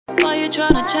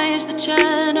tryna change the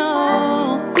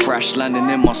channel. Crash landing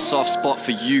in my soft spot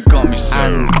for you got me so.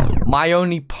 And my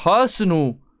only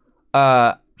personal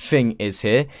thing is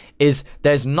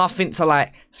there's nothing to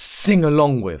like sing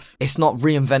along with. It's not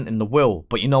reinventing the wheel,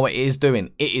 but you know what it is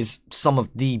doing? It is some of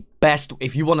the best.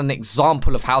 If you want an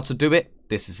example of how to do it,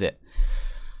 this is it.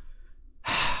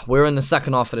 We're in the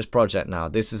second half of this project now.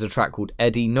 This is a track called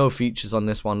Eddie. No features on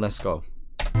this one. Let's go.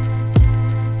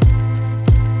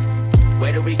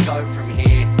 Where do we go from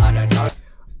here? I don't know.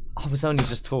 I was only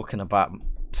just talking about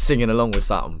singing along with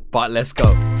something, but let's go.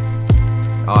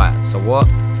 Alright, so what?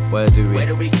 Where do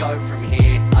we go from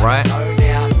here? Right. I don't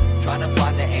know now. Trying to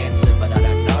find the answer, but I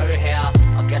don't know how.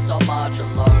 I guess I'll march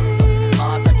alone. This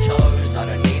path I chose. I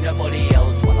don't need nobody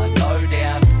else while I go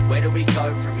down. Where do we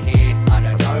go from here? I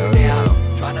don't know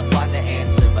now. Trying to find the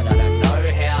answer, but I don't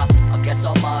know how. I guess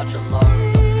I'll march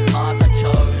alone. This path I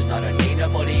chose. I don't need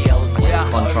nobody else while I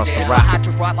go contrast to down. rap. I had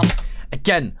to write my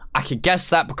Again, I could guess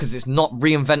that because it's not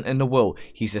reinventing the wheel.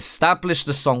 He's established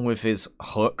the song with his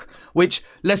hook, which,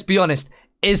 let's be honest,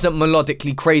 isn't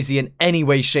melodically crazy in any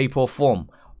way, shape or form.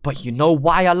 But you know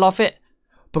why I love it?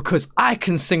 Because I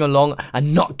can sing along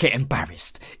and not get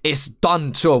embarrassed. It's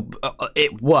done to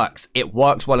it works. It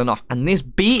works well enough. And this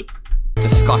beat,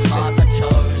 disgusting. I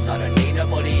don't need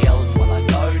nobody else while I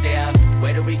go down.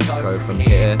 Where do we go from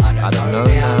here? I don't know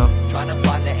now. Trying to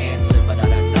find the answer, but I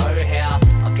don't know how.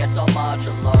 I guess I'll march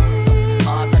alone. This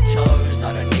path I chose.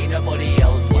 I don't need nobody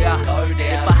else while I go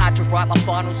down. If I had to write my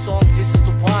final song, this is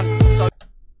the one. So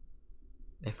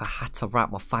if I had to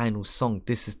write my final song,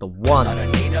 this is the one. I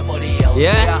don't need nobody else.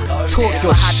 Yeah? Talk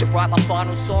your shit. Write my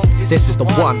final song, this is the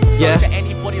one. Yeah? So to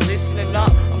anybody listening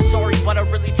up, I'm sorry, but I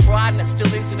really tried and it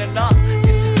still isn't enough.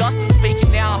 This is Dustin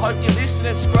speaking now. I hope you're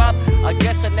listening, Scrub. I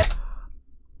guess I never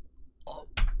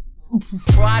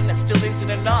tried and it still isn't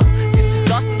enough. This is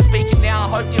Dustin speaking now. I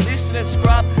hope you're listening,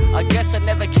 Scrub. I guess I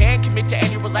never can commit to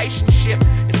any relationship.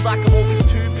 It's like I'm always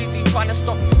too busy trying to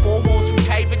stop these four walls from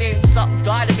caving in. Something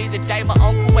died of me the day my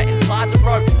uncle went and tied the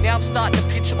rope. Now I'm starting to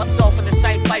picture myself in the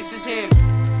same place as him.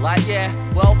 Like, yeah,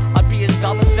 well, I'd be as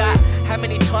dumb as that. How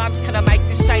many times can I make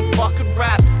this same fucking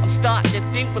rap? I'm starting to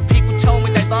think when people tell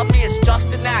me they love me, it's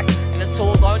just an act. And it's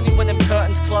all only when them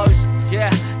curtains close.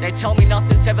 Yeah, they tell me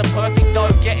nothing's ever perfect though.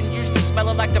 Getting used to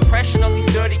smelling like depression on these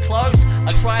dirty clothes.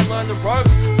 I try and learn the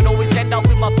ropes, but always end up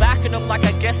with my back in them. Like,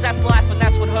 I guess that's life and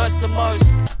that's what hurts the most.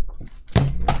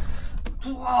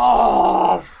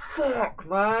 Oh, fuck,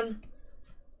 man.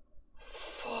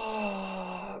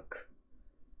 Fuck.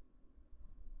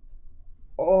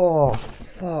 Oh,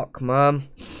 fuck, man.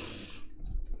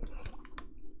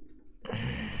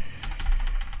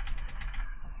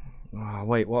 Oh,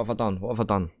 wait, what have I done? What have I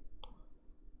done?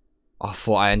 I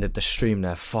thought I ended the stream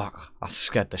there. Fuck. I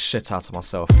scared the shit out of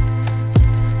myself.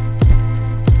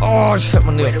 Oh, I just hit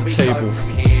my knee off the table.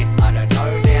 From here? I don't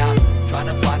know now. Trying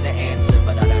to find the answer,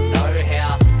 but I don't know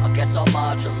how. I guess I'll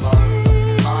march alone.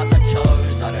 This path I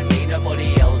chose. I don't need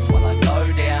nobody else while I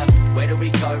go down. Where do we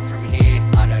go from here?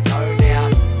 I don't know now.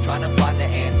 Trying to find the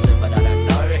answer, but I don't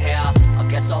know how. I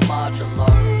guess I'll march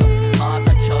alone. This path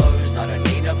I chose. I don't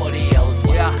need nobody else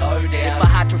while I go down. If I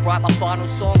had to write my final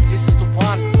song, this is the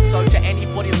one. So to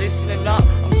anybody listening up,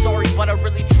 I'm sorry, but I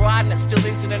really tried and it still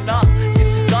isn't enough. This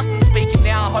is Dustin speaking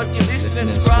now. I hope you're listening,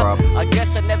 Scrub. I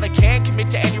guess I never can commit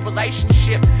to any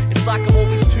relationship. It's like I'm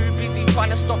always too busy trying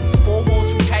to stop these four walls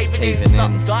from caving in.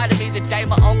 Something died of me the day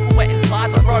my uncle went and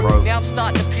tied the rope. Now I'm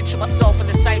starting to picture myself in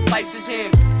the same place as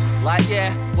him. Like,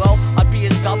 yeah, well, I'd be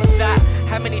as dumb as that.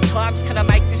 How many times can I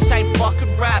make this same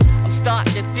fucking rap? I'm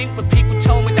starting to think when people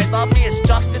tell me they love me, it's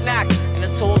just an act. And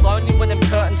it's all only when them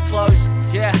curtains close.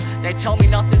 Yeah, they tell me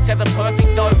nothing's ever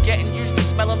perfect though. Getting used to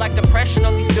smelling like depression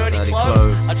on these dirty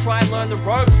clothes. I try and learn the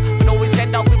ropes, but always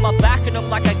end up with my back in them.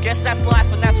 Like, I guess that's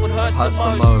life and that's what hurts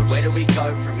the most. Where do we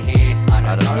go from here? I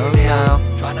don't know now.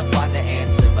 Trying to find the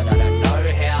answer, but I don't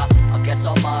know how. I guess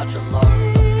I'll march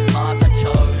alone. This path I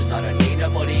chose. I don't need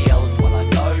nobody else while I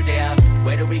go down.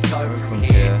 Where do we go from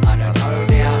here? I don't know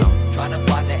now. Trying to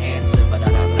find the answer, but I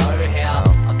don't know how.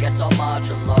 I guess I'll march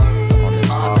alone. This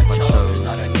path I chose.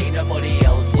 I don't need nobody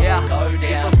else while I go down.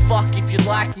 Give a fuck if you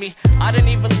like me. I don't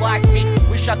even like me.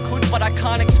 Wish I could, but I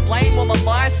can't explain what my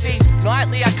mind sees.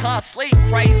 Nightly I can't sleep.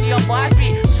 Crazy I might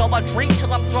be. So I drink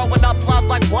till I'm throwing up blood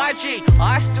like YG.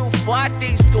 I still fight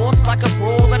these thoughts like a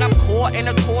brawl, and I'm caught in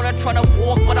a corner trying to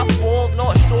walk, but I fall.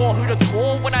 Not sure who to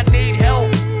call when I need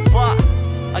help. But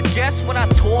I guess when I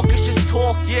talk, it's just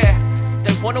talk, yeah.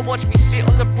 They wanna watch me sit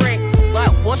on the brink. Like,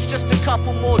 what's just a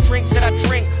couple more drinks that I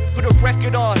drink? Put a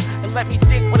record on and let me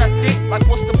think what I think. Like,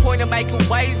 what's the point of making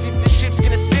waves if the ship's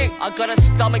gonna sink? I got a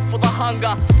stomach full of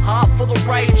hunger, heart full of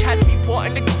rage. Has me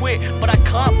wanting to quit, but I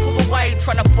can't pull away.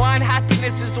 Trying to find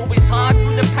happiness is always hard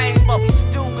through the pain, but we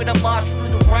still gonna march through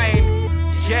the rain.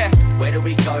 Yeah, where do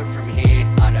we go from here?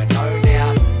 I don't know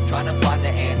now. Trying to find the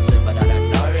answer, but I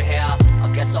don't know how.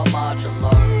 I guess I'll march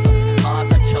alone on this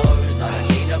path I chose. I don't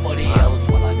need nobody else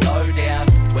while I go down.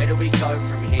 Where do we go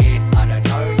from here? I don't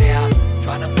know now.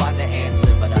 Trying to find the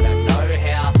answer, but I don't know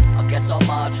how. I guess I'll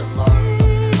march alone on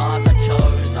this path I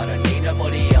chose. I don't need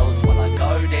nobody else while I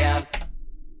go down.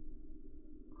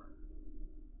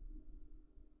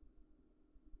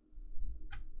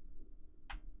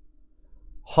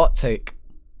 Hot take.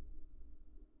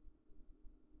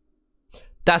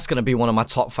 That's going to be one of my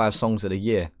top 5 songs of the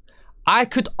year. I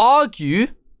could argue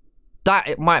that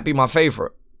it might be my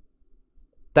favorite.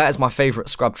 That is my favorite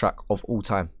Skrub track of all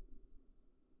time.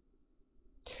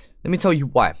 Let me tell you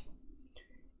why.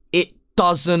 It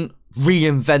doesn't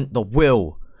reinvent the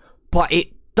wheel, but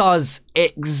it does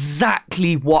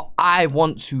exactly what I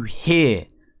want to hear.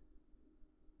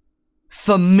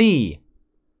 For me,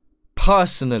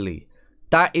 personally,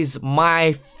 that is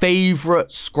my favorite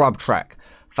Skrub track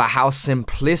for how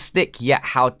simplistic yet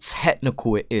how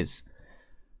technical it is.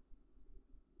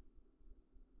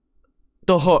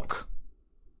 The hook.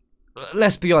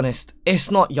 Let's be honest, it's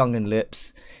not Young and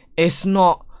Lips. It's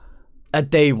not a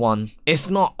Day One. It's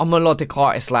not a melodic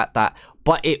artist like that,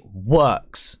 but it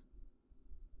works.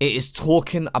 It is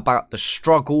talking about the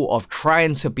struggle of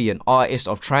trying to be an artist,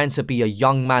 of trying to be a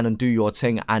young man and do your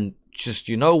thing, and just,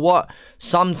 you know what?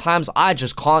 Sometimes I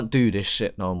just can't do this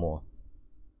shit no more.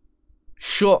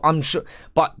 Sure, I'm sure,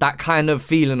 but that kind of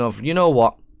feeling of, you know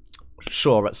what?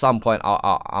 Sure, at some point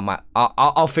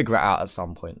I'll figure it out at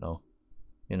some point though.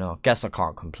 You know, guess I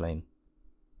can't complain.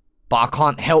 But I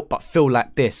can't help but feel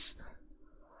like this.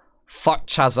 Fuck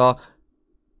Chazza.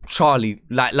 Charlie,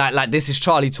 like this is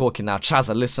Charlie talking now.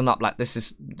 Chazza, listen up. Like this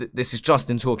is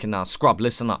Justin talking now. Skrub,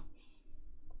 listen up.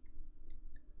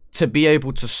 To be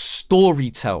able to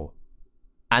storytell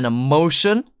an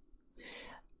emotion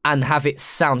and have it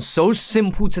sound so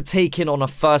simple to take in on a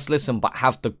first listen, but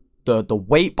have the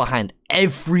weight behind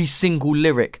every single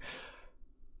lyric,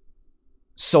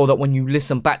 so that when you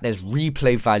listen back, there's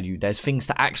replay value. There's things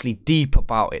to actually deep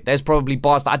about it. There's probably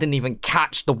bars that I didn't even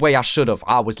catch the way I should have.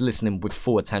 I was listening with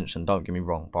full attention, don't get me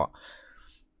wrong. But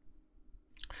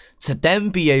to then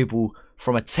be able,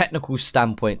 from a technical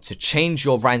standpoint, to change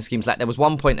your rhyme schemes. Like there was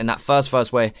one point in that first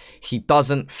verse where he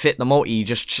doesn't fit the multi. He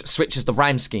just switches the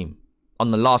rhyme scheme on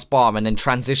the last bar and then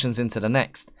transitions into the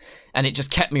next, and it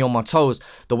just kept me on my toes.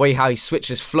 The way how he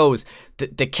switches flows,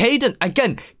 the cadence,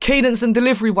 again, cadence and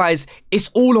delivery wise, it's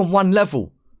all on one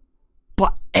level,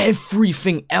 but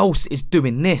everything else is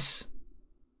doing this.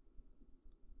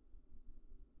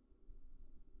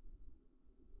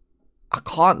 I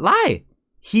can't lie,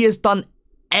 he has done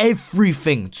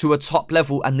everything to a top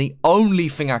level, and the only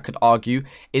thing I could argue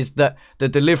is that the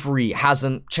delivery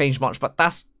hasn't changed much, but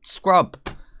that's Skrub.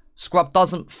 Skrub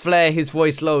doesn't flare his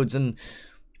voice loads and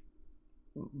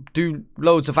do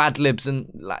loads of ad-libs,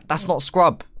 and like, that's not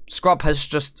Skrub. Skrub has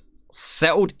just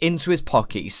settled into his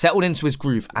pocket, he's settled into his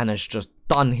groove, and has just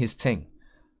done his thing.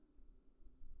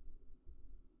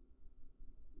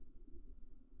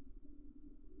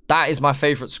 That is my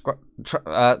favorite Skrub.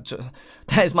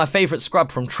 That is my favorite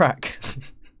Skrub from track.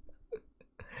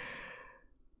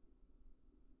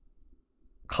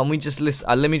 Can we just listen?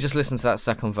 Let me just listen to that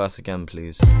second verse again,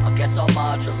 please. I guess I'll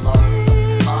march alone on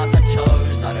this path I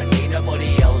chose. I don't need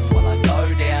nobody else while I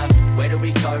go down. Where do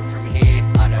we go from here?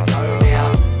 I don't know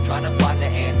now. Trying to find the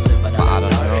answer, but I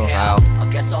don't know how. I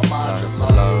guess I'll march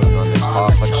alone on this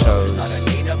path I chose. I don't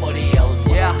need nobody else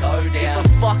while I go down. Give a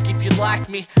fuck if you like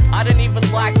me. I don't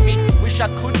even like me. Wish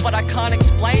I could, but I can't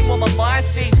explain what my mind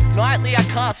sees. Nightly I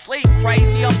can't sleep,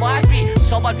 crazy I might be.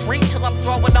 So I drink till I'm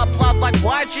throwing up blood like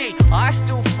YG. I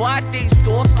still fight these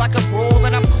thoughts like a brawl,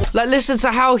 and I'm like, listen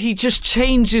to how he just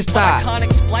changes that. I can't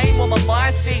explain what my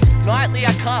mind sees. Nightly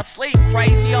I can't sleep,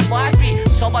 crazy I might be.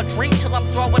 So I drink till I'm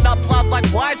throwing up blood like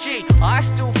YG. I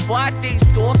still fight these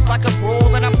thoughts like a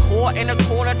brawl, and I'm caught in a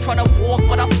corner trying to walk,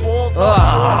 but I fall.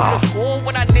 Not sure who to call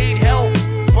when I need help,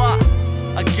 but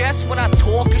I guess when I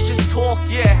talk, it's just talk,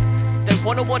 yeah. They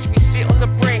wanna watch me sit on the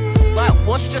brink. Like,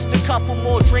 what's just a couple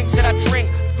more drinks that I drink?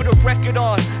 Put a record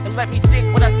on and let me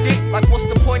think what I think. Like, what's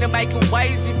the point of making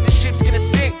waves if the ship's gonna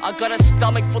sink? I got a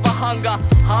stomach full of hunger,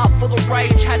 heart full of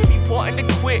rage. Has me wanting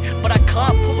to quit, but I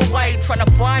can't pull away. Trying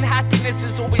to find happiness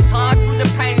is always hard through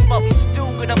the pain, but we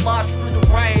still gonna march through the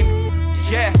rain.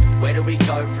 Yeah, where do we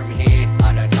go from here?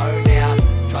 I don't know now.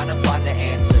 Trying to find the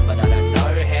answer, but I don't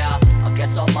know how. I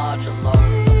guess I'll march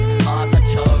alone on this path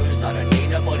I chose. I don't need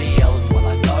nobody else while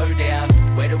I go down.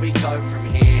 Where do we go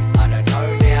from here? I don't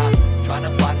know now. Trying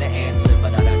to find the answer,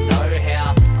 but I don't know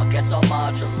how. I guess I'll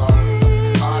march alone on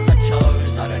this path I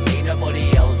chose. I don't need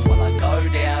nobody else while I go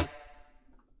down.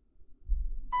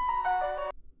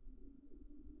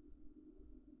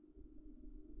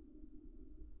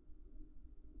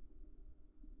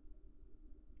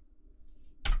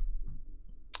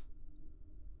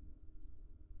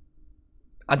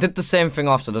 I did the same thing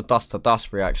after the Dust to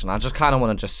Dust reaction. I just kind of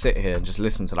want to just sit here and just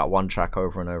listen to that one track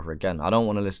over and over again. I don't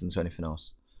want to listen to anything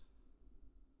else.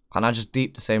 Can I just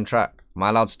deep the same track? Am I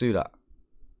allowed to do that?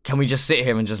 Can we just sit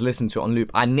here and just listen to it on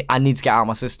loop? I need to get out of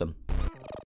my system.